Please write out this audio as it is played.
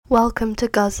Welcome to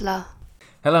Guzzler.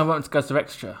 Hello and welcome to Guzzler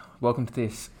Xtra. Welcome to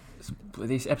this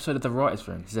episode of The Writer's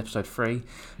Room. This is episode 3,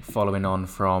 following on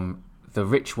from the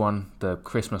rich one, the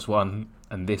Christmas one,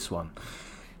 and this one.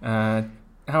 How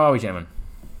are we, gentlemen?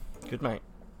 Good, mate.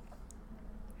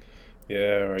 Yeah,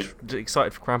 right.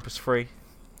 Excited for Krampus 3.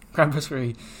 Krampus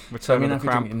 3. Return of the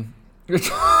Kramp.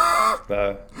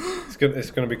 No, it's going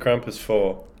to be Krampus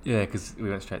 4. Yeah, because we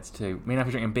went straight to 2. Me and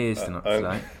Alfie drinking beers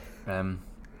today.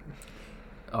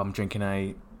 I'm drinking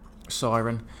a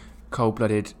Siren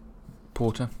cold-blooded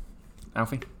porter.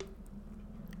 Alfie?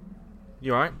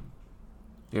 You alright?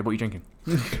 Yeah, what are you drinking?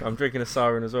 I'm drinking a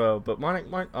Siren as well, but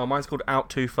mine's called Out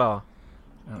Too Far.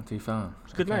 Out Too Far.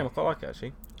 It's a good name, I quite like it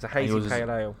actually. It's a hazy pale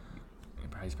ale.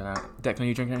 Hazy pale ale. Declan, are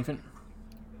you drinking anything?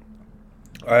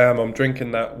 I am. I'm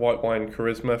drinking that white wine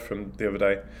Charisma from the other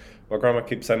day. My grandma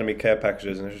keeps sending me care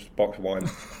packages and it's just a box of wine.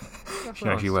 She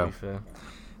knows you well.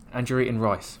 And you're eating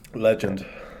rice. Legend.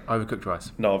 Overcooked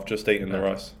rice. No, I've just eaten the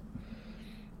rice.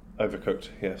 Overcooked,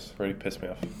 yes. Really pissed me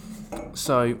off.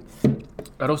 So,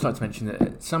 I'd also like to mention that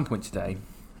at some point today,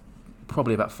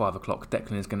 probably about 5 o'clock,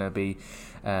 Declan is going to be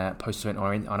posting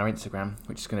on our Instagram,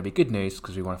 which is going to be good news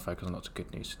because we want to focus on lots of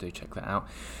good news, so do check that out.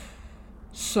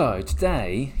 So,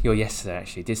 today, or yesterday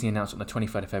actually, Disney announced on the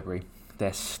 23rd of February,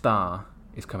 their Star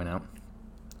is coming out,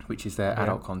 which is their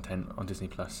adult content on Disney+.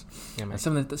 Yeah, and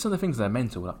some of the things that are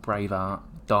mental, like Braveheart,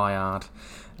 Die Hard,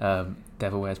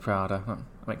 Devil Wears Prada.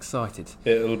 I'm excited.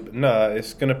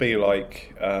 It's going to be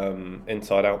like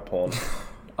Inside Out porn.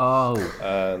 Oh.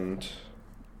 And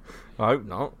I hope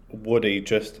not. Woody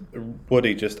just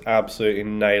absolutely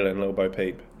nailing Little Bo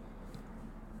Peep.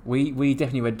 We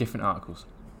definitely read different articles.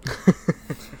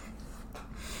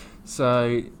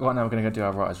 So right now we're going to go do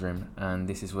our writer's room, and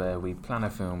this is where we plan a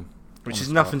film. Which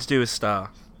has nothing to do with Star,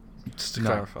 just to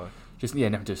clarify.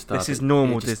 Nothing to do with Star. This is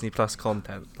normal Disney Plus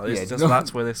content.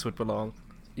 That's where this would belong.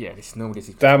 Yeah, this is normal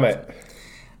Disney Plus Damn content. it.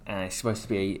 And it's supposed to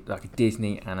be like a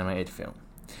Disney animated film.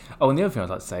 Oh, and the other thing I'd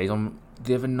like to say is on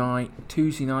the other night,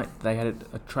 Tuesday night, they had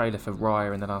a trailer for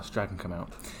Raya and the Last Dragon come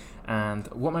out. And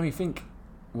what made me think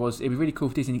was it'd be really cool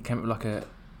if Disney came up with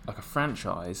like a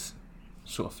franchise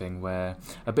sort of thing, where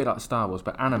a bit like Star Wars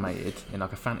but animated in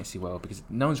like a fantasy world, because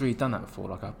no one's really done that before,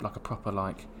 like a proper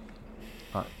like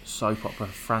soap opera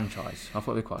franchise. I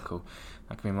thought it'd be quite cool.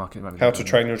 That could be marketed. How to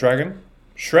Train Your Dragon?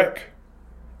 Shrek?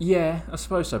 Yeah, I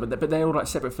suppose so, but they're all like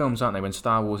separate films, aren't they? When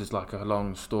Star Wars is like a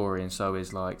long story, and so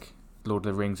is like Lord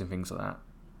of the Rings and things like that,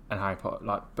 and Harry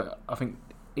Potter. But I think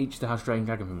each of the House of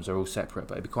Dragon films are all separate.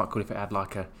 But it'd be quite cool if it had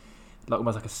like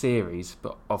almost like a series,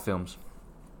 but of films.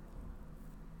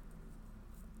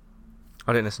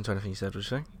 I didn't listen to anything you said, what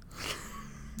did you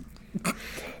say?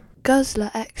 Guzzler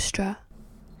Extra.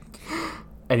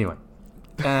 Anyway,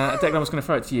 Declan, I was going to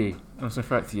throw it to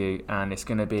you. And it's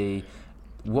going to be,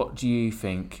 what do you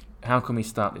think? How can we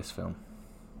start this film?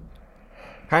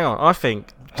 Hang on, I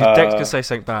think Dex going to say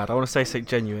something bad. I want to say something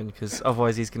genuine, because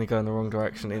otherwise he's going to go in the wrong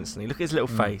direction instantly. Look at his little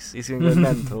face. He's going to go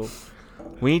mental.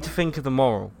 We need to think of the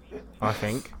moral, I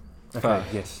think. Okay,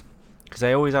 yes. Because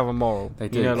they always have a moral. They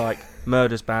do. You know, like,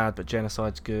 murder's bad, but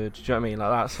genocide's good. Do you know what I mean? Like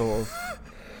that sort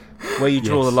of... where you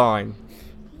draw the line.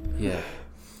 Yeah.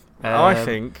 I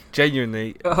think,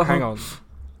 genuinely... Hang on.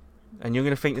 And you're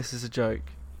going to think this is a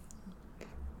joke.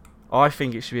 I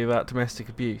think it should be about domestic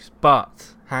abuse. But,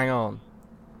 hang on.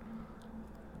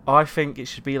 I think it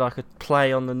should be like a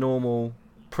play on the normal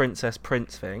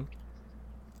princess-prince thing.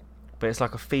 But it's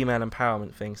like a female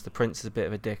empowerment thing, so the prince is a bit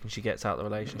of a dick and she gets out the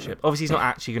relationship. Obviously, he's not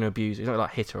actually going to abuse her. He's not like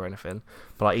hit her or anything.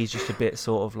 But like he's just a bit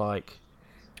sort of like...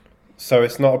 So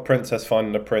it's not a princess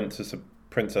finding a prince, it's a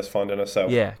princess finding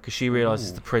herself. Yeah, because she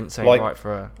realises the prince ain't right for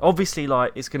her. Obviously,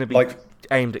 like it's going to be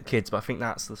aimed at kids, but I think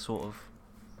that's the sort of...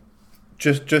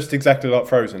 Just exactly like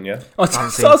Frozen, yeah? I haven't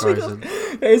seen Frozen.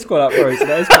 It is quite like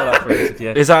Frozen.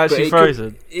 Yeah. Is that actually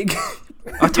Frozen?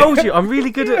 I told you, I'm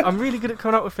really good at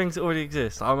coming up with things that already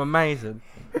exist. I'm amazing.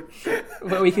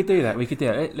 Well, we could do that.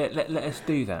 Let us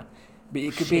do that. But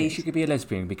it could be she could be a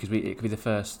lesbian, because it could be the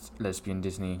first lesbian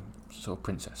Disney sort of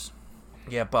princess.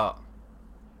 Yeah, but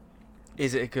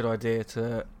is it a good idea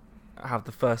to have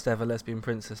the first ever lesbian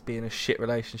princess be in a shit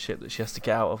relationship that she has to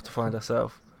get out of to find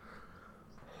herself?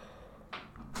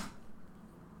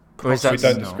 Or is that we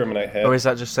don't discriminate here. Or is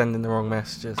that just sending the wrong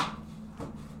messages?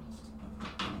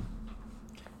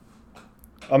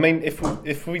 I mean,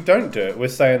 if we don't do it, we're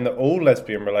saying that all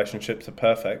lesbian relationships are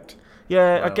perfect.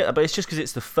 Yeah, I get that, but it's just because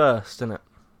it's the first, isn't it?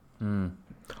 Mm.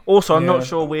 Also, I'm not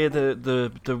sure we're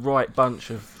the right bunch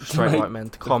of straight white men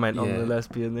to comment on the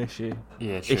lesbian issue.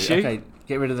 Yeah, true. Issue? Okay,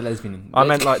 get rid of the lesbian. I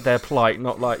meant like their plight,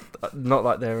 not like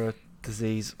they're a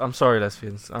disease. I'm sorry,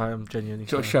 lesbians. I am genuinely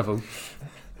Sort of sorry. shovel.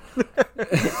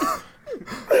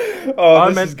 Oh, I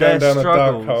this meant is going their down a dark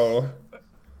struggles. hole.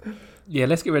 Yeah,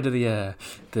 let's get rid of the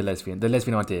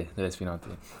lesbian idea.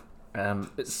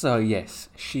 So yes,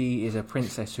 she is a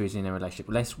princess who is in a relationship.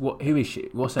 Who is she?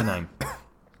 What's her name?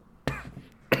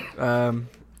 I'm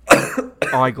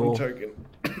Igor. joking.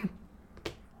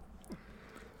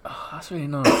 Oh, that's really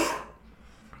nice.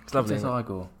 It's lovely. Princess isn't it?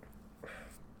 Igor.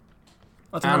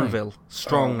 I don't know. Anvil.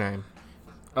 Strong name.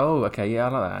 Oh, okay, yeah, I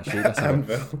like that actually. That's a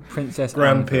Anvil. Princess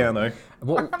Grand Anvil. piano.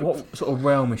 What sort of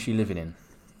realm is she living in?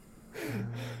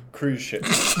 Cruise ship.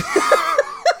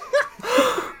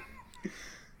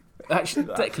 Actually,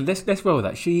 let's roll with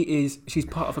that. She's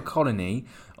part of a colony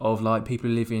of like people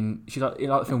who live in. She's like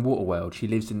the film Waterworld. She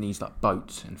lives in these like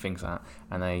boats and things like that,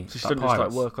 and they. So she like shouldn't just like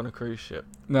pirates. work on a cruise ship.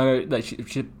 No,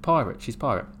 she's a pirate. She's a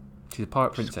pirate. She's a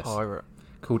pirate She's princess a pirate.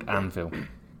 called Anvil.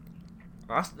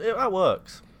 That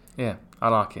works. Yeah, I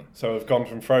like it. So we've gone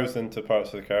from Frozen to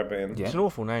Pirates of the Caribbean. Yeah. It's an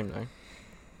awful name though.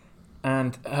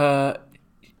 And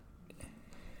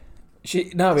It's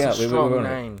a strong we're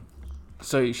name.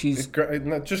 So she's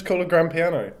No, just call her Grand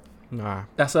Piano. Nah.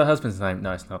 that's her husband's name.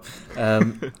 No, it's not.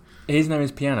 His name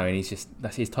is Piano, and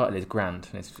his title is Grand,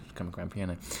 and it's become a Grand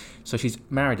Piano. So she's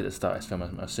married at the start of this film,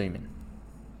 I'm assuming.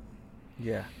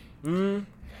 Yeah. I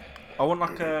want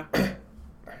like a.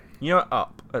 You know,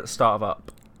 Up at the start of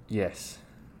Up. Yes.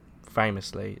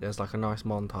 Famously, there's like a nice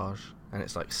montage, and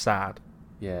it's like sad.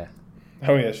 Yeah.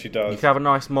 Oh yeah, she You does. could have a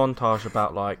nice montage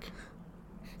about like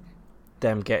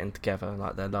them getting together,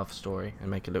 like their love story, and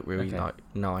make it look really Okay. like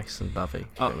nice and lovey. Do you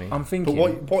know what I mean? I'm thinking.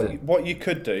 But what you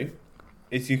could do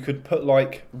is you could put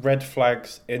like red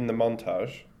flags in the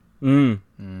montage.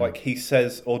 Like he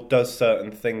says or does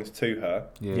certain things to her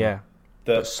Yeah.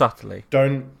 that But subtly.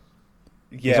 don't.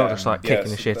 He's not just like kicking yes,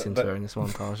 the shit but- into but- her in this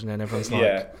montage, and then everyone's like,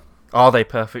 Yeah, "Are they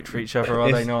perfect for each other? Or are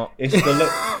It's- they not?" it's the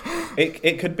look.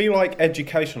 It could be like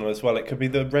educational as well. It could be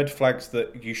the red flags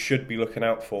that you should be looking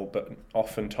out for, but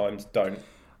oftentimes don't.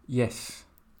 Yes.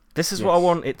 This is what I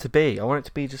want it to be. I want it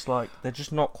to be just like they're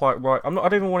just not quite right. I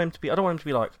don't even want him to be. I don't want him to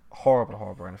be like horrible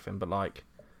or anything. But like,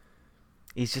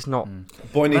 he's just not.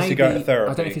 Boy needs to go to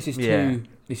therapy. I don't know if this is Yeah.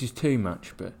 this is too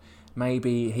much, but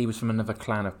maybe he was from another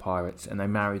clan of pirates, and they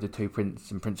married the two princes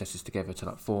and princesses together to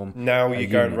like form. Now a you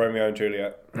go unit. Romeo and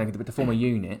Juliet. To form a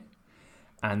unit,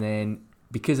 and then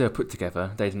because they were put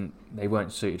together, they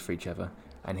weren't suited for each other,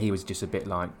 and he was just a bit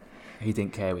like he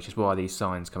didn't care, which is why these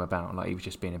signs come about. Like he was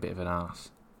just being a bit of an arse.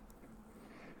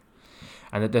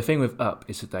 And the thing with Up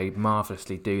is that they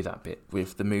marvellously do that bit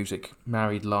with the music,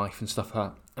 married life and stuff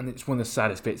like that. And it's one of the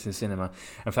saddest bits in cinema.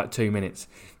 And for that 2 minutes,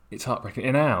 it's heartbreaking.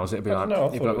 In ours, it'd be like, I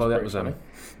it'd be thought like, it well, was that pretty was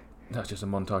funny. that's just a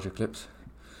montage of clips.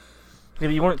 Yeah,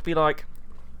 but you want it to be like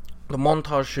the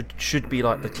montage should be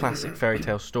like the classic fairy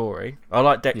tale story. I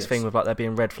like Deck's Yes. thing with like there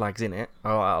being red flags in it.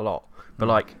 I like that a lot. But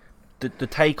like the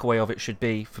takeaway of it should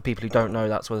be for people who don't know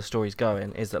that's where the story's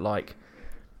going is that like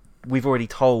we've already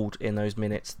told in those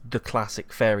minutes the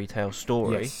classic fairy tale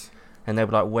story, Yes, and they'll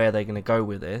be like, where are they going to go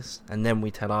with this? And then we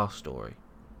tell our story,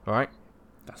 right?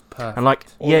 that's perfect. And like,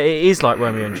 yeah, it is like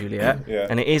Romeo and Juliet, Yeah.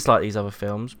 and it is like these other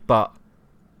films, but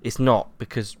it's not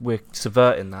because we're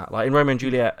subverting that. Like in Romeo and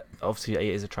Juliet, obviously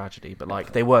it is a tragedy, but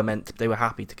like they were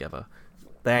happy together.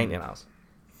 They ain't in ours.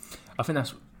 I think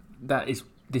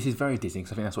this is very Disney,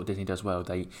 because I think that's what Disney does well.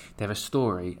 They have a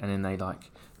story, and then they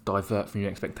like divert from your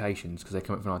expectations because they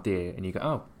come up with an idea, and you go,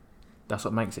 oh, that's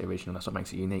what makes it original. That's what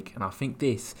makes it unique. And I think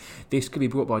this could be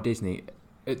brought by Disney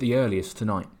at the earliest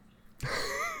tonight.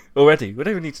 Already, we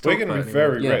don't even need to talk We're going about to it be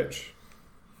anymore. very Yeah. rich.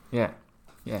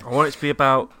 Yeah. I want it to be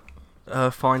about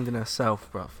finding herself,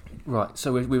 bruv. Right.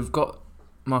 So we've got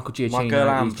Michael Giacchino. Michael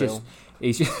Anvil.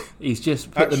 He's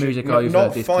just put the Actually, music no- over.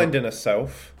 not this finding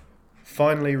herself,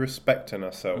 finally respecting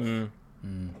herself.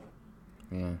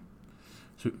 Yeah.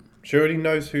 She already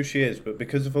knows who she is, but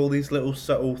because of all these little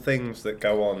subtle things that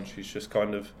go on, she's just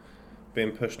kind of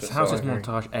being pushed So how does this aside.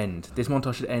 montage end? This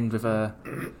montage should end with a.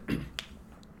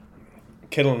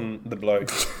 Killing the bloke.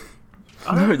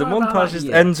 No, the montage just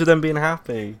ends with them being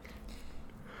happy.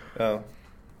 Oh.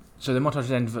 So the montage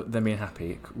should end with them being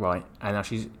happy, right? And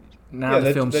now Yeah,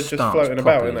 the film they're starts just floating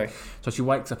about, properly. aren't they? So she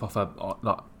wakes up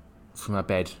from her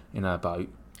bed in her boat.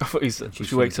 I thought he said She's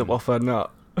she wakes up thinking- off her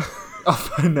nut. Off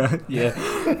her nut, yeah.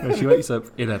 No, she wakes up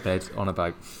in her bed on a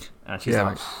boat, and she's Yeah.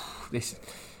 like, "This."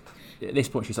 At this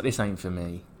point, she's like, "This ain't for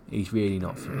me. He's really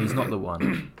not. He's not the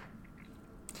one."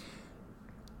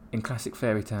 In classic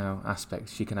fairy tale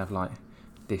aspects, she can have like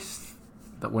this.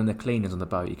 That when the cleaners on the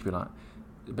boat, you could be like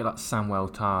a bit like Samuel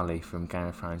Tarly from Game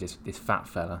of Thrones. This fat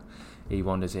fella, he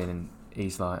wanders in and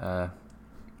he's like, I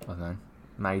don't know,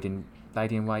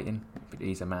 lady in waiting, but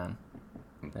he's a man.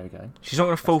 There we go. She's not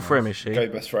going to fall That's for him, nice. is she? Go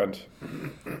best friend.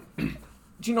 Do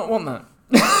you not want that?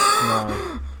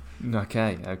 No.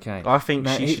 Okay. I think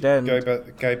she should end.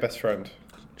 Go best friend.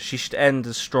 She should end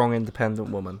as strong, independent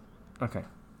woman. Okay.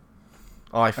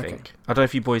 I think. Okay. I don't know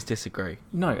if you boys disagree.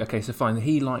 No. Okay. So fine.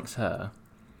 He likes her,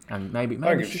 and maybe I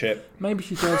don't give a shit. maybe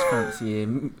she does fancy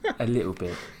him a little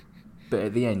bit, but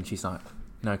at the end she's like,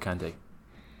 no can do.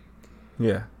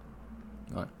 Yeah.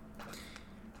 Right.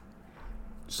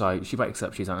 So she wakes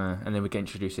up. She's like, and then we get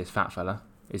introduced to this fat fella.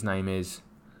 His name is.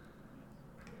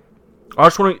 I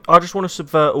just want to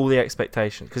subvert all the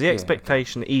expectations, because the Yeah,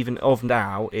 expectation even of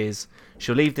now is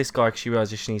she'll leave this guy because she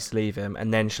realises she needs to leave him,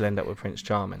 and then she'll end up with Prince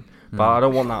Charming. But I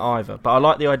don't want that either. But I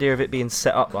like the idea of it being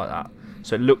set up like that,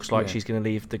 so it looks like she's going to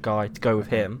leave the guy to go with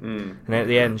him, and then at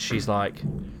the end she's like,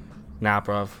 "Nah,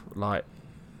 bruv, like,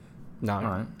 no." All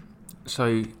right.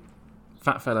 So,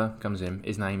 fat fella comes in.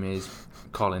 His name is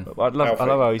Colin. I love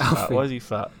how he's fat. Alfie. Why is he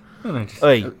fat? I don't know, just-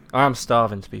 Hey, I am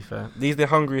starving, to be fair. These are the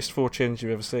hungriest 4 chins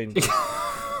you've ever seen.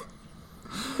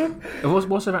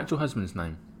 What's her actual husband's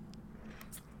name?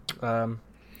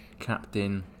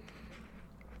 Captain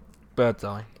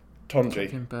Birdseye. Tonji.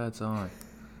 Captain Birdseye.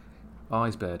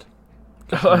 Eyesbird.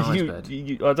 Captain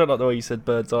Eyesbird. I don't like the way you said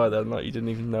bird's eye then, like you didn't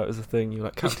even know it was a thing. You were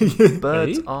like, Captain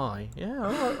Bird's Really? Eye. Yeah, I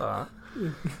like that.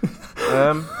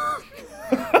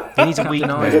 He needs a weak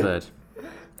Captain name. Eyesbird.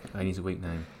 Oh, he needs a weak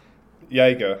name.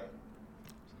 Jaeger.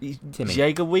 Timmy.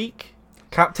 Jaeger weak?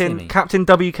 Captain Timmy.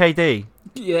 WKD.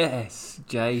 Yes.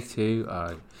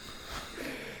 J2O.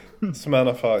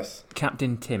 Smirnoff Ice.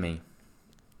 Captain Timmy.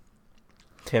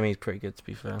 Timmy's pretty good, to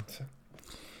be fair.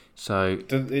 So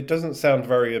It doesn't sound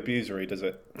very abusery, does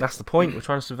it? That's the point. We're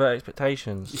trying to subvert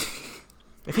expectations.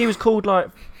 If he was called like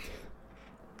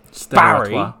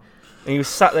Barry, and he was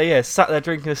sat there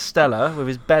drinking a Stella with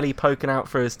his belly poking out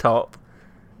through his top,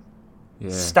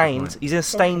 stained. Right. He's in a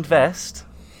stained vest.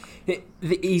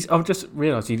 I've just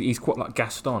realised he's quite like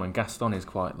Gaston, and Gaston is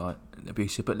quite like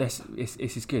abusive. But this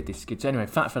is good. This is good. So anyway,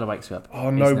 fat fella wakes up. Oh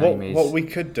no! What we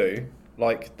could do,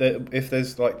 like if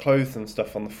there's like clothes and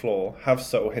stuff on the floor, have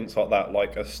subtle hints like that,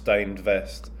 like a stained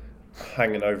vest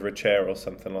hanging over a chair or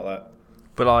something like that.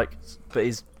 But okay. But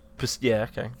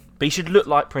he should look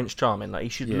like Prince Charming. Like he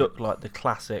should look like the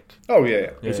classic. Oh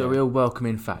yeah. It's a real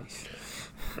welcoming face.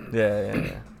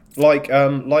 Yeah. Like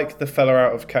the fella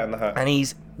out of Cat in the Hat. And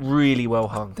he's really well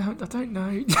hung. I don't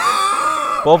know.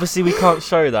 But obviously we can't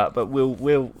show that, but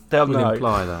they'll know.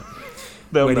 Imply that.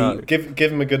 They'll When know. Give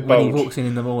him a good When bulge. he walks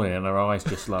in the morning and her eyes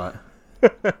just like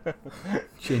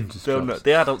chin just They'll know. drops.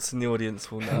 The adults in the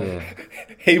audience will know. Yeah.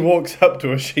 He walks up to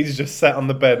her. She's just sat on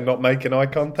the bed, not making eye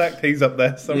contact. He's up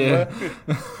there somewhere.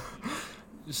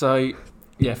 So,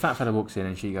 fat fella walks in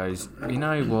and she goes, "You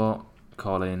know what,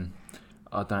 Colin?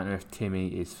 I don't know if Timmy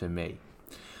is for me.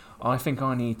 I think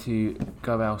I need to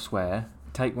go elsewhere,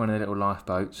 take one of the little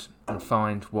lifeboats, and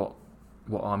find what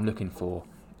I'm looking for.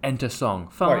 Enter song.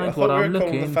 Wait, Find I thought what we I'm were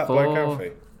calling looking the fat bloke for."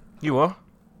 Alfie. You are?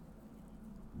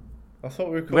 I thought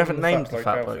we were calling We haven't the named the bloke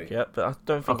fat Alfie. bloke yet, but I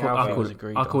don't think Alfie was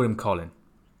agreed I on. called him Colin.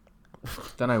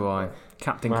 Don't know why.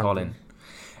 Captain Random. Colin.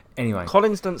 Anyway.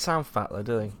 Collins doesn't sound fat though,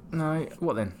 do he? No,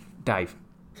 what then? Dave.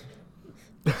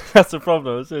 That's the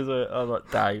problem. As soon as I was like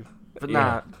Dave. But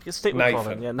Yeah. just stick with Nathan.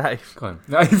 Colin. Yeah, Nave. Colin.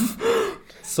 Dave.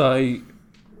 So,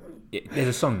 there's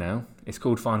a song now. It's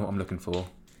called Find What I'm Looking For.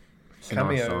 It's a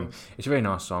nice song. Cameos. It's a very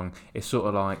nice song. It's sort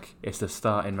of like, it's the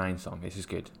starting main song. This is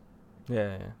good.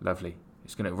 Yeah. Lovely.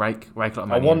 It's going to rake like a I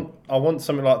maniac. want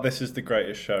something like This Is the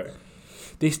Greatest Show.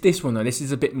 This one though, this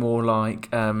is a bit more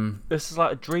like, This is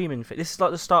like a dreaming fit. This is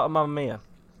like the start of Mamma Mia.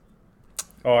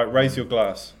 All right, raise your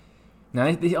glass. now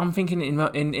I'm thinking in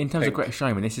terms of Pink. Greatest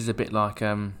Showman, this is a bit like,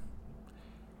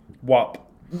 WAP.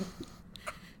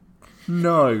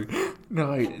 No. You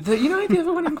know the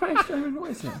other one in Greatest Showman?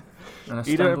 What is it? And I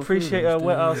You stumble don't through appreciate the her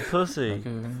wet ass stairs. pussy.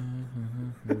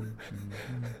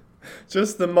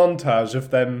 Just the montage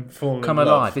of them falling Come in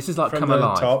love. Alive. This is like From Come the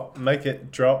Alive. top, make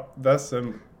it drop. That's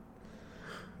some...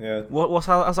 Yeah.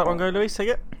 How's that one go, Louis? Sing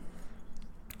it.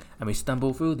 And we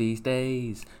stumble through these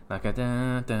days like a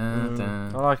da da da.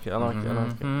 I like it.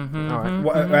 Alright.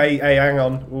 What, hey, hang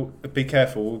on. Be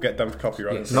careful. We'll get done for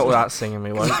copyright. Yes. Not without singing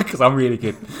me, won't. Because I'm really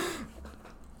good.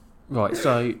 Right,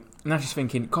 so now she's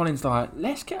thinking, Colin's like,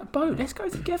 let's get a boat, let's go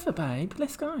together, babe,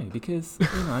 let's go, because,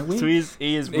 we... So he is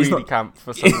He's really not- camp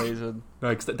for some reason. No,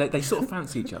 because they sort of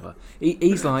fancy each other.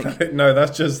 He's like... No,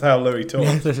 that's just how Louis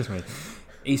talks. That's just me.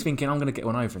 He's thinking, I'm going to get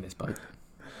one over in this boat.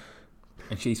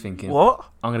 And she's thinking, What?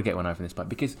 I'm going to get one over in this boat,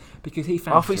 because he fancies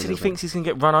I thought he said he thinks he's going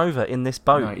to get run over in this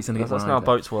boat. No, he's gonna get That's run not how over.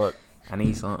 boats work. And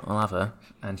he's like, I'll have her.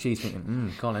 And she's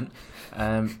thinking, Colin.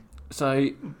 So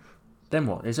Then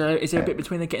what? Is there a bit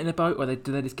between they get in the boat, or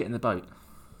do they just get in the boat?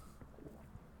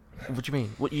 What do you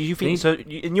mean? What you think? So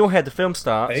in your head, the film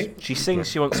starts. She sings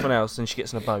she wants someone else, and she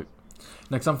gets in a boat.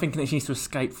 No, because I'm thinking that she needs to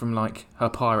escape from like her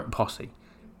pirate posse.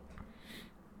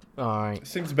 All right. It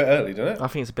seems a bit early, doesn't it? I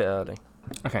think it's a bit early.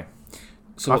 Okay.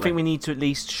 So I think we need to at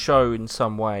least show in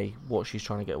some way what she's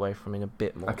trying to get away from in a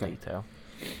bit more detail.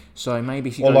 So maybe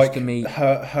she or goes like to meet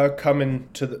her coming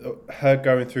to her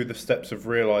going through the steps of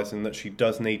realising that she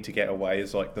does need to get away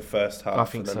is like the first half. I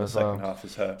think and then so the as second well. half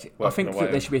is her. I think away.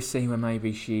 that there should be a scene where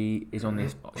maybe she is on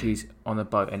this. She's on the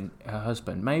boat, and her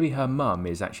husband. Maybe her mum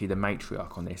is actually the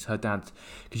matriarch on this. Her dad,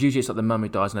 because usually it's like the mum who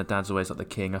dies, and her dad's always like the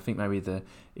king. I think maybe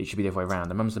it should be the other way around.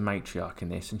 The mum's the matriarch in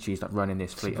this, and she's like running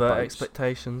this fleet of Subvert boats.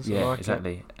 expectations. Yeah, like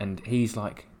exactly. And he's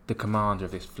like the commander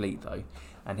of this fleet, though,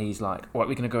 and he's like, "Right,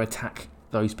 we're going to go attack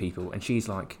those people," and she's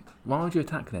like, "Why would you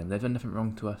attack them? They've done nothing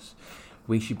wrong to us.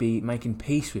 We should be making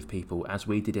peace with people as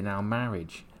we did in our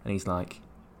marriage." And he's like,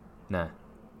 "Nah,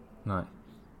 no,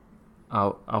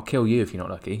 I'll kill you if you're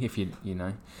not lucky. If you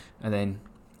know." And then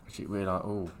we're like,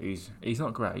 "Oh, he's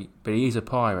not great, but he is a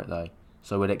pirate though,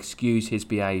 so we'll excuse his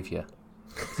behaviour.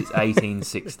 It's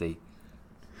 1860."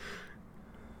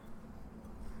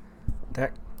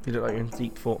 Deck, you look like you're in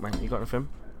deep thought, man. You got anything?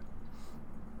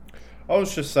 I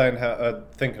was just saying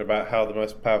thinking about how the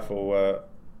most powerful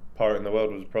pirate in the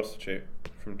world was a prostitute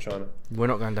from China. We're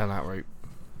not going down that route.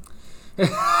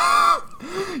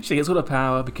 She gets all the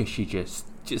power because she just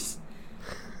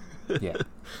yeah.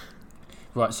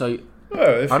 Right, so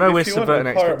I know we're subverting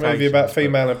expectations. Pirate movie about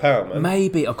female empowerment.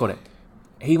 Maybe I've got it.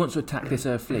 He wants to attack this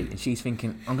fleet, and she's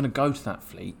thinking, "I'm going to go to that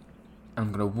fleet, and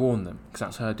I'm going to warn them because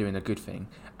that's her doing a good thing."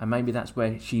 And maybe that's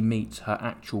where she meets her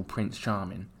actual Prince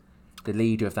Charming, the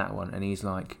leader of that one, and he's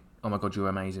like, "Oh my God, you're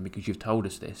amazing because you've told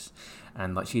us this,"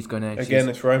 and like she's going to again.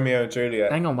 It's Romeo and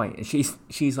Juliet. Hang on, wait, and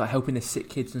she's like helping the sick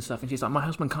kids and stuff, and she's like, "My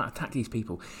husband can't attack these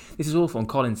people. This is awful." And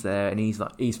Colin's there, and he's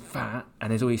fat,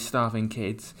 and there's all these starving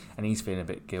kids, and he's feeling a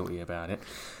bit guilty about it.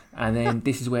 And then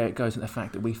this is where it goes into the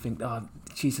fact that we think, "Oh,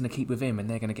 she's going to keep with him, and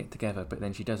they're going to get together," but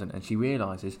then she doesn't, and she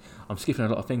realises, I'm skipping a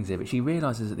lot of things here, but she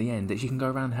realises at the end that she can go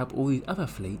around and help all these other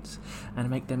fleets and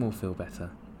make them all feel better.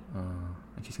 Oh.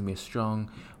 And she's going to be a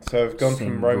strong. So I've gone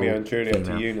from Romeo and Juliet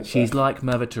to UNICEF. She's like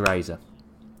Mother Teresa.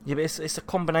 Yeah, but it's a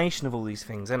combination of all these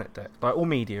things, isn't it, Dick? Like all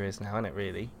media is now, isn't it,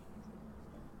 really?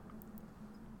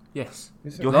 Yes.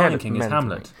 Your Lion King is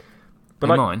Hamlet. But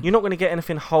like, you're not going to get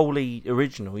anything wholly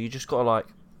original. You just got to like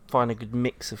find a good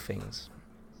mix of things.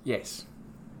 Yes.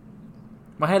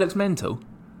 My hair looks mental.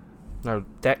 No,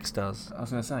 Dex does. I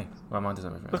was going to say. Well, mine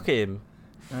doesn't. Look at him.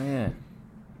 Oh, yeah.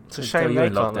 It's a shame they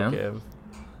can't look at him.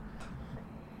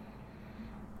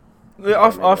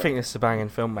 I think it's a banging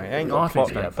film, mate. It ain't got a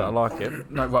plot yet, but I like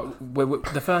it. No, right.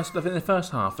 I think the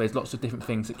first half, there's lots of different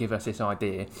things that give us this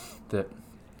idea that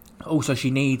also she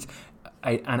needs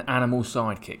an animal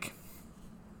sidekick.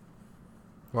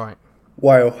 Right.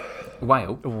 Whale. A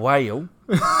whale?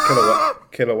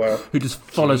 Killer whale. Who just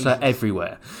follows her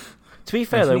everywhere. To be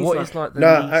fair, though, what is like the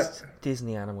least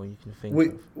Disney animal you can think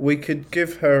of? We could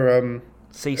give her...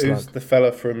 Sea slug. Who's the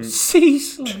fella from... Sea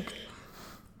slug.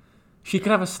 She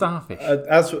could have a starfish.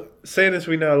 Seeing as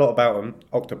we know a lot about them,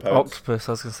 octopus. Octopus,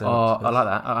 I was going to say. I like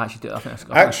that. I actually do. I think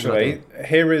that's actually,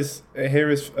 here is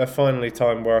a finally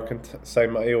time where I can say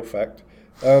my eel fact.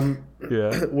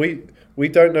 Yeah. We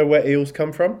don't know where eels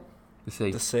come from.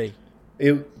 The sea.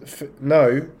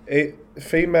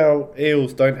 Female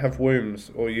eels don't have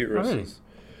wombs or uteruses. Oh, really?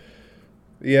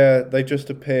 Yeah, they just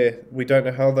appear. We don't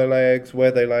know how they lay eggs,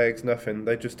 where they lay eggs, nothing.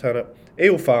 They just turn up.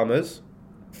 Eel farmers,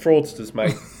 fraudsters,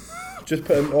 mate. Just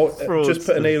put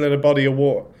an eel in a body of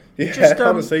water. Yeah,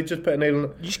 honestly, just put an eel.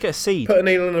 You just get a seed. Put an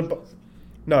eel in a.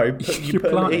 You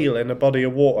put an eel in a body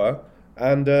of water,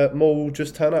 and more will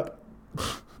just turn up.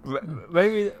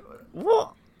 Maybe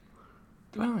what?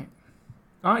 Right.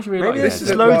 I actually really maybe like there's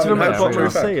just loads of them at the bottom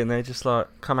of the sea, and they just like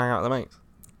come hang out of the mates.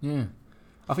 Yeah,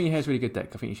 I think your hair's really good,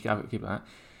 Dick. I think you should keep that.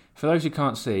 For those who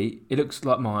can't see, it looks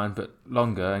like mine, but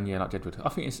longer, and like Jedward. I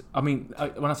think it's. I mean,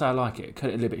 when I say I like it, cut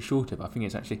it a little bit shorter, but I think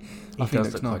it's actually. I think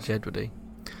it looks nice. Like Jedwardy.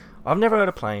 I've never heard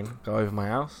a plane go over my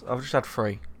house. I've just had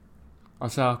 3. I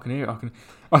say I can hear it.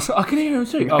 I can hear him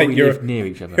too. Mate, we live near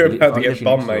each other. You're about to get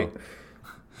bombed, mate.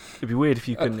 It'd be weird if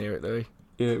you couldn't hear it, though.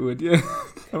 Yeah, it would. Yeah.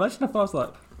 Imagine if I was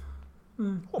like.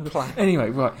 What plane? Anyway,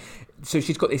 right. So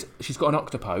she's got this. She's got an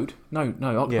octopode. No,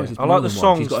 octopus is I like the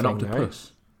songs. She's got an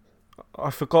octopus.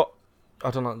 I forgot. I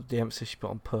don't know the emphasis she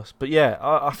put on puss, but yeah,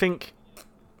 I think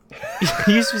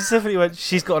you specifically went.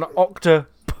 She's got an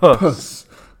octopus.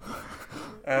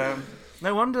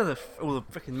 No wonder all the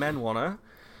freaking men want her.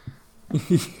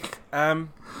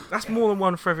 That's more than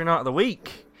one for every night of the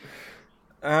week.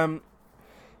 I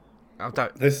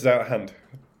don't. This is out of hand.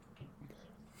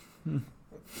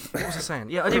 What was I saying?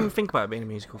 Yeah, I didn't even think about it being a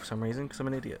musical for some reason because I'm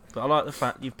an idiot. But I like the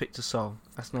fact you've picked a song.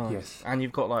 That's nice. Yes. And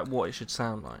you've got like what it should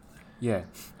sound like. Yeah,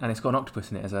 and it's got an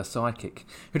octopus in it as a sidekick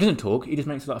who doesn't talk. He just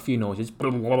makes like a few noises,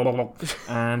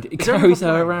 and it carries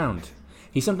her around.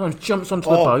 He sometimes jumps onto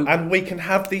the boat. And we can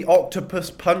have the octopus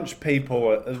punch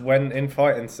people when in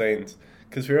fighting scenes.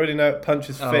 Because we already know it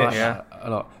punches fish. Like that a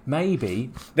lot.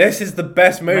 Maybe this is the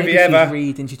best movie ever. She's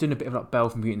reading. She's doing a bit of like Belle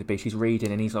from Beauty and the Beast. She's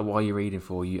reading, and he's like, "Why are you reading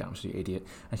for, you absolute idiot?"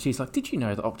 And she's like, "Did you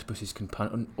know that octopuses can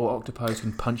octopus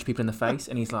can punch people in the face?"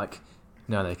 And he's like,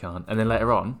 "No, they can't." And then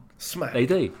later on, smack. They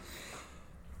do.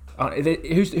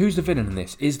 Who's the villain in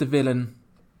this? Is the villain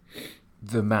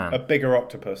the man? A bigger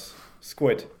octopus,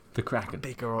 squid. The Kraken.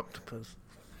 Bigger octopus.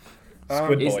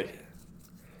 Squid boy.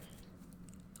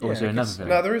 Or is there another villain?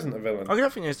 No, there isn't a villain. I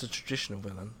don't think there's a traditional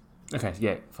villain. Okay,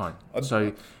 yeah, fine.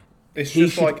 So it's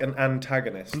just like an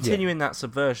antagonist. Continuing that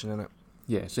subversion, isn't it?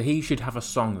 Yeah, so he should have a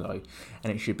song though,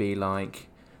 and it should be like,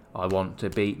 "I want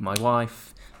to beat my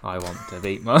wife. I want to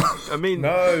beat my." I mean,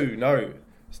 no.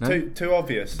 It's too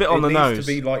obvious. A bit on the nose. It needs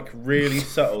to be like really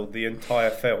subtle the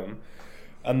entire film,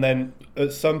 and then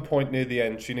at some point near the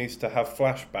end, she needs to have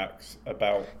flashbacks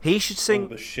about he should sing all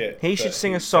the shit. He should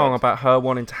sing a song about her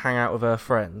wanting to hang out with her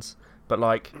friends, but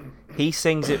like he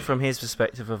sings it from his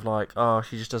perspective of like, oh,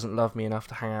 she just doesn't love me enough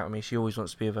to hang out with me. She always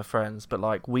wants to be with her friends, but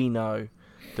like we know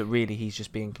that really he's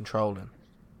just being controlling.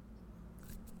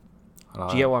 Do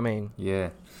you get what I mean?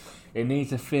 Yeah, it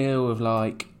needs a feel of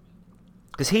like.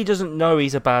 Because he doesn't know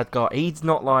he's a bad guy. He's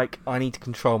not like, I need to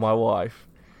control my wife.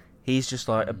 He's just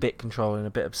like a bit controlling,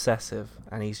 a bit obsessive,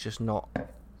 and he's just not.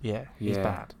 Yeah, he's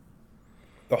bad.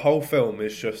 The whole film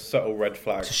is just subtle red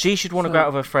flags. So she should want to go out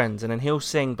with her friends, and then he'll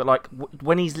sing. But like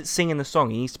when he's singing the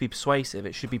song, he needs to be persuasive.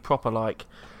 It should be proper. Like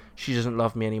she doesn't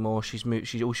love me anymore. She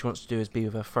all she wants to do is be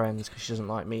with her friends because she doesn't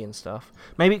like me and stuff.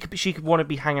 Maybe she could want to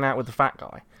be hanging out with the fat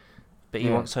guy, but he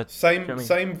wants her. Same you know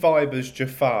what I mean? same vibe as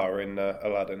Jafar in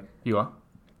Aladdin. You are.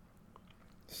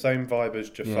 Same vibe as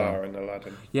Jafar in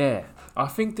Aladdin. Yeah, I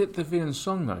think that the villain's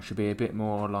song though should be a bit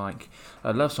more like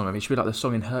a love song. I mean, it should be like the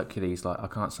song in Hercules, like "I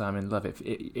Can't Say I'm in Love."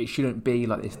 It shouldn't be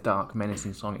like this dark,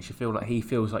 menacing song. It should feel like he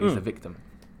feels like he's the victim.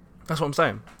 That's what I'm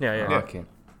saying. Yeah. I like it.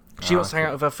 She wants to hang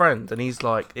out with her friend, and he's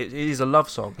like, it is a love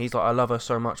song. He's like, I love her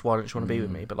so much, why don't you want to be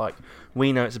with me? But like,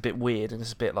 we know it's a bit weird, and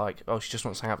it's a bit like, oh, she just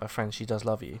wants to hang out with her friend. She does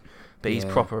love you, but he's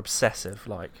proper obsessive.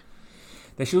 Like,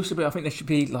 there should also be. I think there should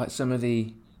be like some of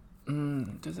the.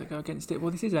 Does it go against it?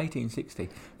 Well, this is 1860.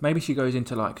 Maybe she goes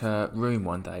into like her room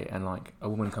one day and like a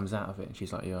woman comes out of it and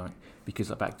she's like, "You're right," because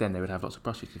like, back then they would have lots of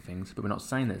prostitutes and things, but we're not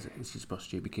saying that it's just a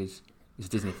prostitute because it's a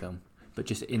Disney film. But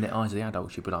just in the eyes of the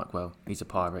adult, she'd be like, "Well, he's a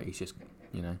pirate. He's just,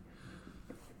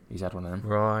 he's had one of them."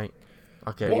 right?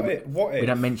 Okay. What if we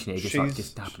don't mention it. It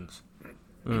just happens.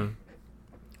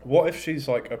 What if she's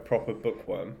like a proper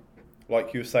bookworm,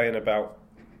 like you were saying about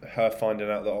her finding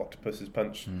out that octopuses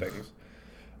punch things?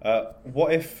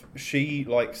 What if she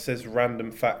like says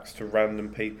random facts to random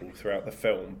people throughout the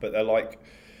film, but they're like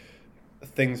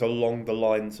things along the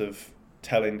lines of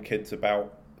telling kids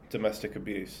about domestic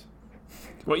abuse?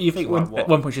 What you think? At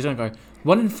one point she's going to go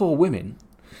 1 in 4 women,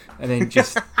 and then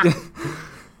just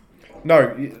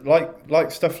no,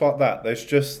 like stuff like that. There's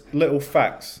just little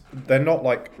facts. They're not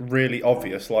like really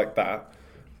obvious like that,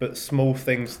 but small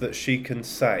things that she can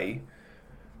say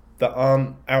that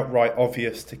aren't outright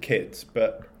obvious to kids,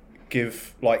 but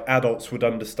give like adults would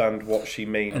understand what she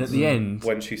means. And at the end,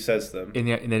 when she says them,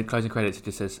 in the closing credits, it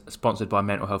just says sponsored by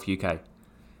Mental Health UK,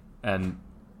 and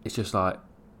it's just like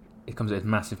it comes with a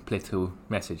massive political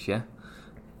message. Yeah.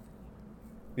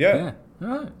 All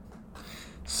right.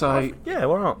 So yeah,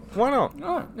 why not? Why not?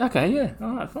 all right, okay, yeah,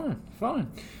 all right,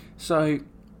 fine. So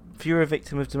if you're a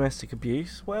victim of domestic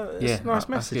abuse, well, it's a nice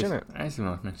message, isn't it? It's a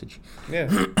nice message.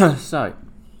 Yeah. So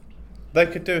they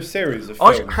could do a series of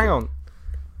films. Hang on.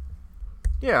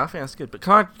 Yeah, I think that's good. But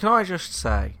can I just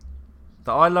say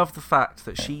that I love the fact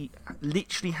that she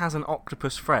literally has an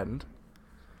octopus friend,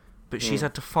 but she's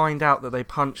had to find out that they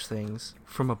punch things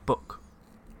from a book.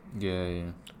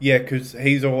 Yeah. Yeah, because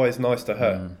he's always nice to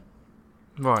her.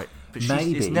 Right, but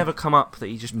it's never come up that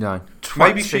he just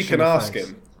Maybe she can ask face.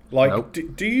 him, like, Nope.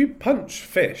 do you punch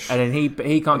fish? And then he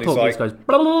can't And talk. he's He just goes.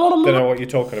 Don't know what you're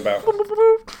talking about.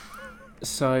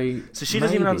 So she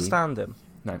doesn't even understand him.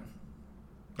 No.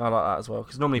 I like that as well,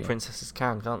 because normally princesses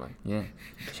can, can't they? Yeah.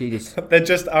 She just. They're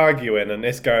just arguing, and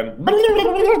it's going.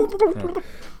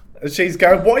 And she's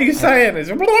going, "What are you saying?" It's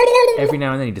Every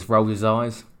now and then he just rolls his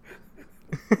eyes.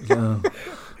 Oh.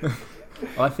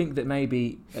 I think that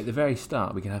maybe at the very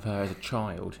start we can have her as a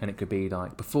child, and it could be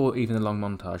like before even the long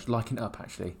montage, like in Up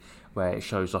actually, where it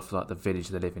shows off like the village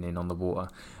they're living in on the water,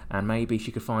 and maybe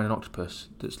she could find an octopus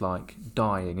that's like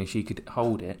dying, and she could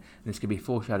hold it, and this could be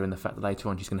foreshadowing the fact that later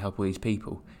on she's going to help all these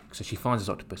people. So she finds this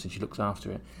octopus and she looks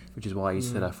after it, which is why he's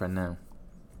still her friend now.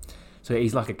 So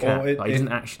he's like a cat. He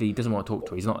doesn't want to talk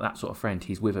to her. He's not that sort of friend.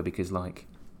 He's with her because like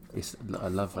it's a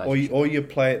love relationship. Or you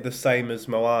play it the same as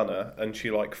Moana, and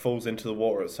she like falls into the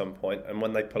water at some point, and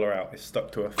when they pull her out, it's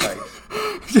stuck to her face.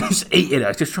 Just eating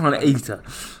her, just trying to eat her.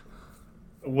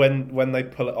 When they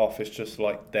pull it off, it's just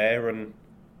like there, and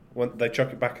when they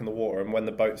chuck it back in the water, and when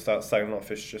the boat starts sailing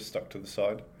off, it's just stuck to the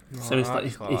side. So it's like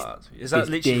is that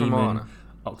literally from Moana?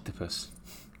 Octopus.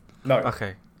 No.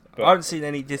 Okay. But I haven't seen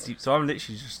any Disney, so I'm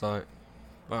literally just like,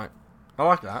 right. I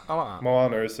like that.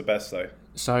 Moana is the best though.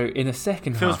 So in the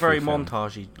second feels half very of the film,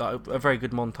 montagey, like a very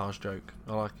good montage joke.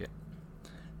 I like it.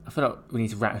 I feel like we need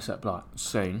to wrap this up like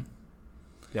soon.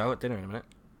 Yeah, I'll get dinner in a minute.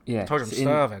 Yeah. I told you I'm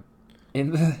starving.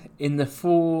 In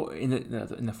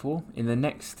the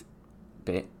next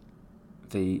bit,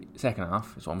 the second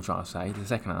half is what I'm trying to say. The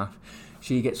second half,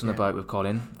 she gets on the boat with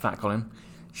Fat Colin.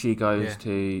 She goes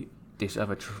to this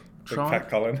other tribe. Fat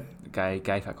Colin. Gay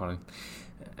Fat Colin.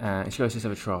 She goes to this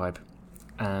other tribe,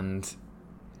 and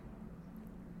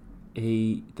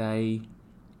she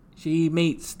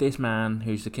meets this man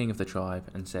who's the king of the tribe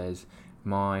and says,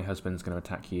 "My husband's going to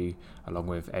attack you along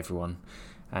with everyone."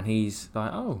 And he's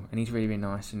like, "Oh," and he's really, really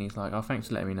nice, and he's like, "Oh, thanks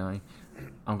for letting me know.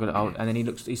 And then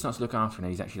he starts to look after her,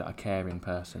 and he's actually like a caring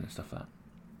person and stuff like that.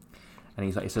 And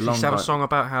he's like, "It's a long." She have a song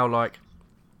about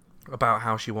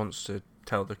how she wants to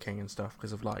tell the king and stuff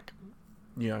because of like,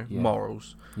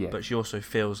 morals. Yeah. But she also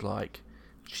feels like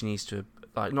she needs to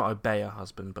like not obey her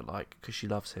husband, but like because she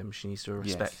loves him, she needs to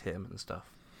respect him and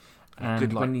stuff. And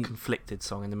good conflicted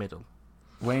song in the middle.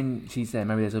 When she's there,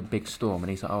 maybe there's a big storm, and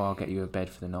he's like, "Oh, I'll get you a bed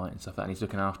for the night and stuff like that." And he's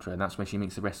looking after her, and that's when she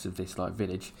meets the rest of this like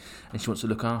village, and she wants to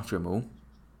look after them all.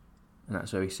 And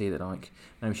that's where we see that like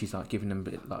maybe she's like giving them a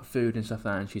bit, like food and stuff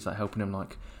like that, and she's like helping them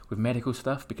like with medical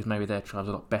stuff because maybe their tribe's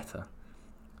a lot better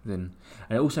than.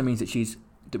 And it also means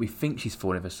that we think she's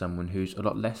falling for someone who's a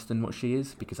lot less than what she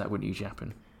is, because that wouldn't usually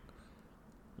happen.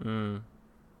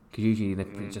 Because usually in the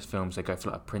princess films they go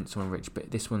for like a prince, someone rich, but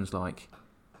this one's like,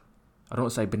 I don't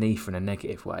want to say beneath her in a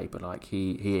negative way, but like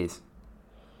he is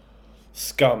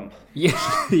scum.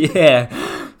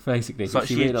 Yeah, basically. So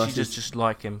she just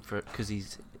like him because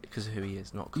of who he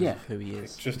is, not because of who he is.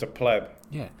 It's just a pleb.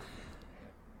 Yeah.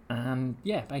 And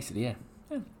basically, yeah.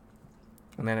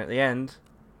 And then at the end,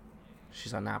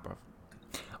 she's like, "Nah, bruv."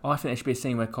 I think there should be a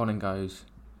scene where Colin goes,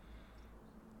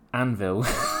 "Anvil."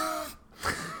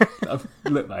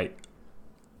 Look, mate.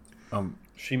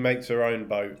 She makes her own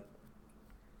boat.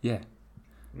 Yeah.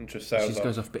 And just sails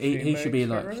goes off, but he should be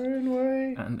like,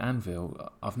 "And Anvil,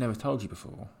 I've never told you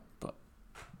before, but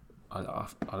I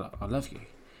love you."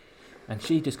 And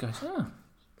she just goes, "Oh,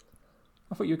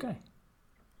 I thought you were gay."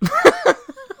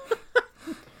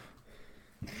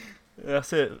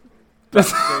 That's it.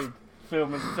 That's the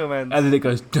film ends. And then it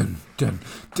goes dun dun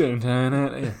dun dun.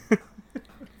 dun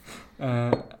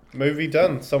yeah. Movie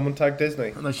done. Someone tagged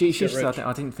Disney. No, she said,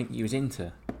 "I didn't think you was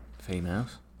into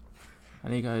females."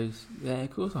 And he goes, "Yeah,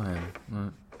 of course I am.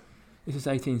 Right. This is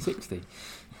 1860.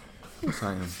 Of course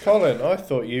I am." Colin, I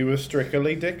thought you were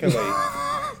strictly dickily.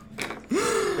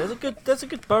 There's a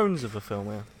good bones of a film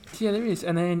here. Yeah, there is.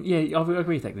 And then I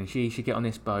agree with that. Then she should get on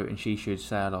this boat and she should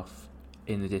sail off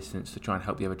in the distance to try and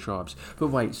help the other tribes. But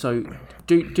wait, so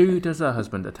does her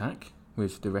husband attack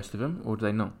with the rest of them, or do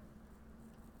they not?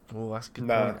 Oh, that's a good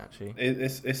point, actually.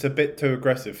 It's a bit too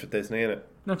aggressive for Disney, isn't it?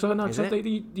 No, because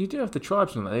you do have the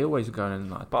tribes on that. They always go and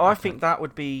like. But I think that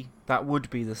would be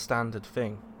the standard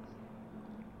thing.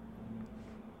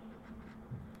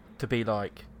 To be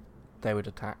like, they would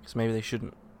attack. So maybe they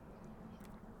shouldn't.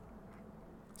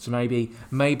 So maybe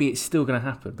it's still going to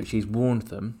happen, but she's warned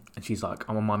them, and she's like,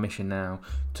 "I'm on my mission now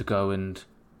to go and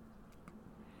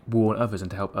warn others and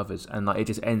to help others," and like it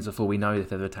just ends before we know if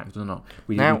they're attacked or not.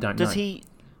 We don't know. Does he?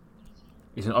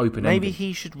 It's an open. Maybe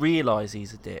he should realise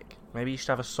he's a dick. Maybe he should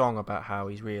have a song about how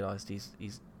he's realised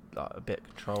he's like a bit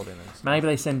controlling. And maybe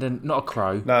they send not a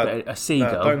crow, but a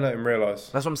seagull. No, don't let him realise.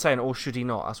 That's what I'm saying. Or should he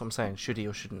not? That's what I'm saying. Should he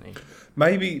or shouldn't he?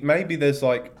 Maybe there's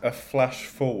like a flash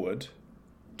forward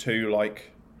to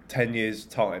like 10 years'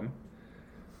 time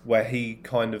where he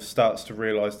kind of starts to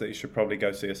realise that he should probably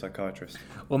go see a psychiatrist.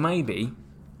 Or maybe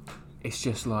it's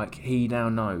just like he now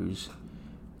knows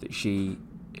that she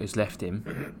has left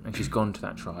him and she's gone to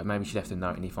that tribe. Maybe she left a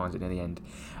note and he finds it in the end,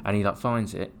 and he like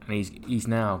finds it and he's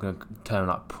now going to turn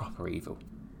like proper evil.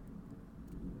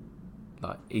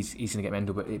 like he's gonna get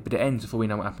mental, but it ends before we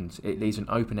know what happens. It leaves an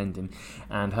open ending,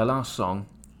 and her last song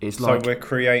is like. So we're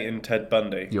creating Ted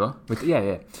Bundy. You are,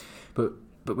 yeah, but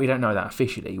we don't know that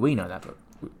officially. We know that, but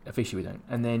officially we don't.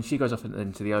 And then she goes off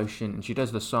into the ocean, and she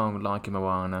does the song like in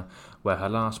Moana, where her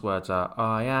last words are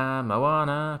 "I am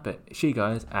Moana," but she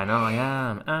goes "and I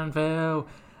am Anvil,"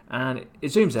 and it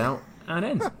zooms out and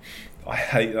ends. I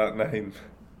hate that name.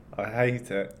 I hate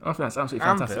it. I think that's absolutely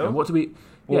fantastic. Anvil? And what do we?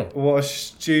 Yeah. What a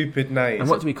stupid name. And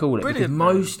what do we call it? Brilliant,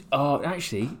 Because most are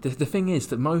actually the thing is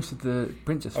that most of the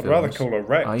princess I'd films, rather call her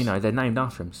Rex. they're named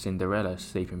after them: Cinderella,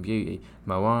 Sleeping Beauty,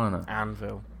 Moana,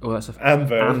 Anvil. all that stuff.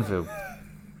 Anvil.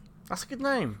 That's a good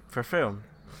name for a film.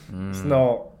 It's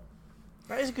not.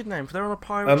 That is a good name. They're on a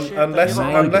pirate ship. Unless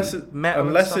metal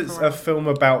unless and it's stuff a around. film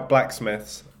about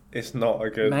blacksmiths, it's not a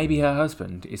good. Maybe her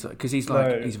husband is because he's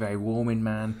No. a very warming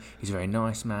man. He's a very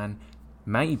nice man.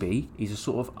 Maybe he's a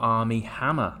sort of Army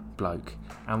Hammer bloke,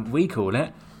 and we call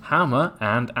it Hammer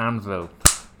and Anvil.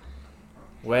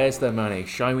 Where's the money?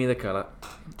 Show me the colour.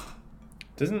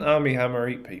 Doesn't Army Hammer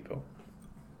eat people?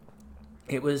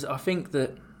 It was. I think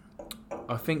that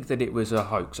it was a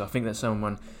hoax. I think that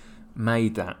someone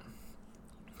made that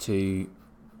to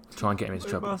try and get him into It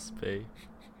trouble. must be.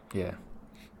 Yeah.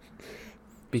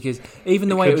 Because even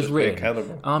the It way could it was just be a written,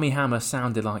 cannibal. Army Hammer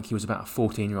sounded like he was about a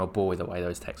 14-year-old boy. The way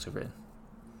those texts were written,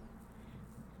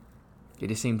 it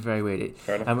just seemed very weird.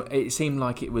 Fair enough. It seemed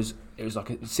like it was like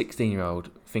a 16-year-old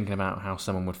thinking about how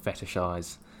someone would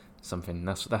fetishize something.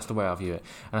 That's the way I view it.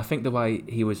 And I think the way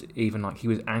he was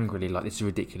angrily like, this is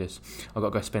ridiculous. I've got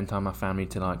to go spend time with my family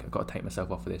to like. I've got to take myself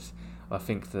off of this. I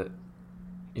think that,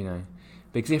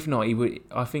 because if not, he would.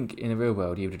 I think in the real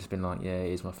world he would have just been like, yeah,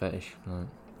 it is my fetish. Like,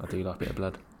 I do like a bit of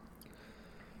blood.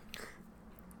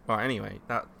 Right, anyway,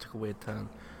 that took a weird turn.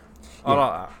 Yeah. I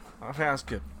like that. I think that's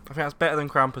good. I think that's better than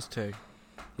Krampus 2.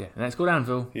 Yeah, and it's called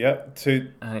Anvil, Yeah.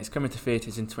 and it's coming to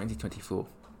theatres in 2024.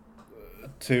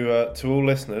 To all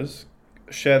listeners,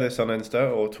 share this on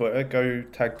Insta or Twitter. Go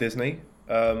tag Disney.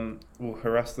 We'll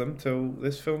harass them till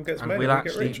this film gets And made. we'll and we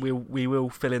get actually rich. we will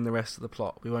fill in the rest of the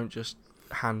plot. We won't just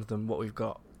hand them what we've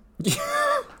got.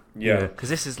 Yeah. Because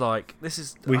this is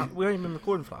we only been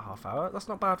recording for like half hour. That's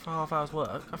not bad for half hour's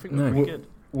work. I think we're No. pretty good.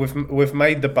 We've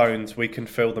made the bones. We can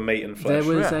fill the meat and flesh.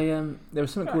 There was Yeah. there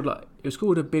was something called it was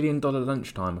called $1 Billion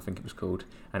Lunchtime, I think it was called,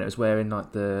 and it was where in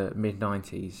like the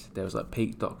mid-90s there was like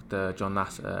Pete Docter, John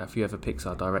Lasseter, a few other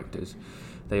Pixar directors.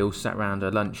 They all sat around a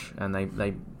lunch and they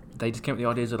just came up with the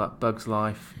ideas of like Bugs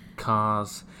Life,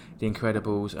 Cars, The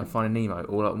Incredibles, and Finding Nemo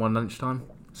all at one lunchtime.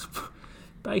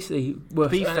 Basically, To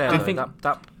be fair, I though, think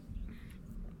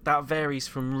that varies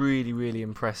from really, really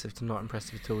impressive to not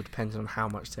impressive at all, depending on how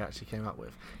much they actually came up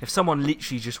with. If someone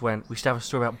literally just went, we should have a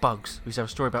story about bugs, we should have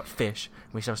a story about fish,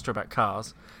 and we should have a story about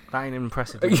cars, that ain't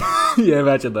impressive. yeah,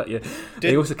 imagine that. Yeah,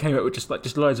 they also came up with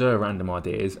just loads of random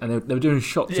ideas, and they were doing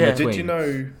shots in between. Did you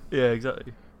know Yeah,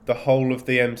 exactly. the whole of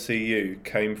the MCU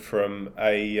came from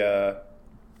a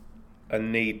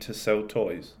need to sell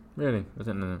toys? Really? I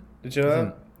didn't know. Did you know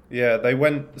that? Yeah, they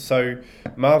went. So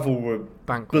Marvel were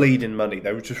Bankrupt. bleeding money.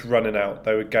 They were just running out.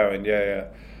 They were going,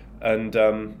 and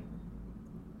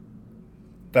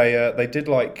they did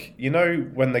like,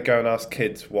 when they go and ask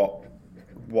kids what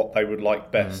they would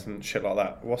like best and shit like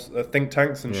that. What's think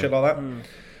tanks and shit like that.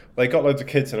 They got loads of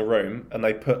kids in a room and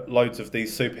they put loads of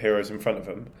these superheroes in front of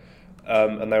them,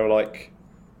 and they were like,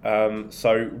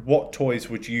 so what toys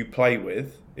would you play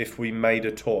with if we made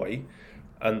a toy?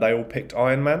 And they all picked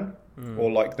Iron Man.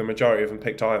 Or like the majority of them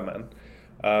picked Iron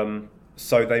Man.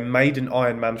 So they made an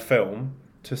Iron Man film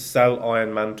to sell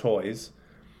Iron Man toys.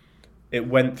 It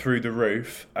went through the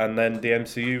roof, and then the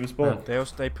MCU was born.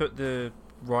 They put the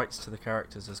rights to the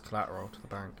characters as collateral to the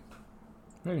bank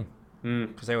Really?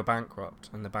 because they were bankrupt,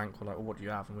 and the bank were like, well, "What do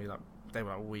you have?" And they were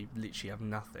like, well, "We literally have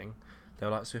nothing." They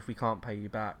were like, "So if we can't pay you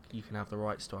back, you can have the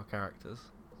rights to our characters."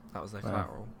 That was their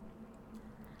collateral.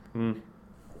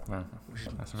 Wow.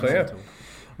 That's So yeah.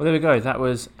 Well, there we go. That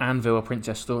was Anvil, A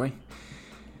Princess Story.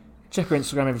 Check our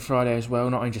Instagram every Friday as well,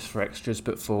 not only just for extras,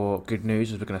 but for good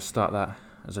news, as we're going to start that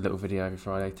as a little video every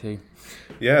Friday too.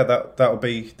 Yeah, that'll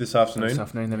be this afternoon. This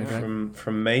afternoon, there we go.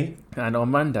 From me. And on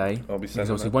Monday, I'll be because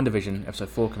sending obviously that. One Division episode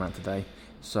 4 came out today.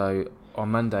 So on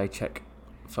Monday, check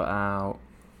for our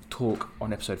talk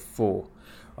on episode 4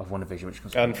 of One Division, which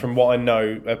comes. And from what I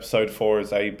know, episode 4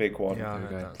 is a big one. Yeah, I There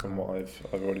we heard go. that. From what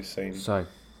I've already seen. So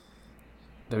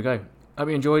there we go. Hope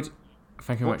you enjoyed.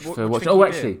 Thank you very much What for do you watching. think Oh,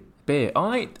 of actually, beer.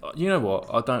 You know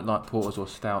what? I don't like porters or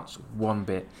stouts one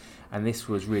bit, and this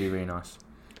was really, really nice.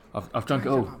 I've drunk it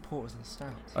all. Porters and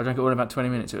stouts. I drank it all in about 20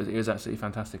 minutes. It was absolutely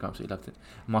fantastic. I absolutely loved it.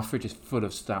 My fridge is full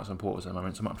of stouts and porters at the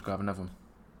moment, so I might have to go have another one.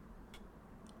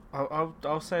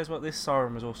 I'll say as well. This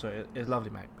siren was also it was lovely,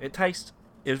 mate. It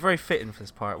was very fitting for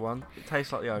this pirate one. It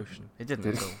tastes like the ocean. It didn't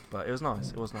at all, but it was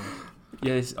nice. It was nice.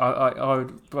 Yes, I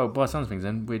would. Well, by some things,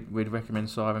 then we'd recommend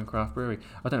Siren Craft Brewery.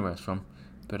 I don't know where it's from,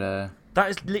 but that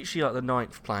is literally like the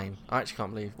 9th plane. I actually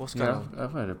can't believe what's going on.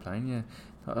 I've heard of a plane.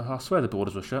 Yeah, I swear the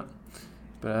borders were shut,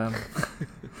 but yeah,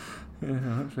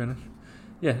 that's fair enough.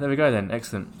 Yeah, there we go then.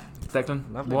 Excellent.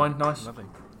 Declan, Lovely. wine, nice. Lovely.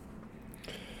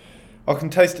 I can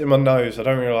taste it in my nose. I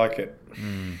don't really like it.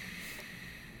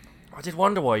 I did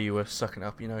wonder why you were sucking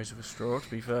up your nose with a straw. To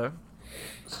be fair,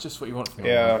 It's just what you want from me.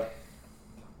 Yeah.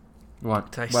 Right.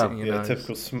 taste Well, it in your Yeah, nose.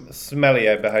 typical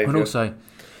smellier behaviour. and also,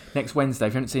 next Wednesday,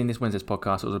 if you haven't seen this Wednesday's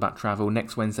podcast, it was about travel.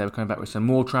 Next Wednesday, we're coming back with some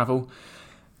more travel.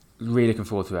 Really looking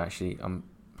forward to it, actually. I'm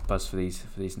buzzed for these.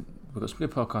 We've got some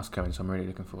good podcasts coming, so I'm really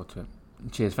looking forward to it.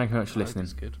 Cheers. Thank you very much for listening.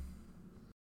 That's good.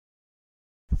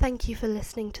 Thank you for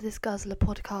listening to this Guzzler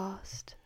podcast.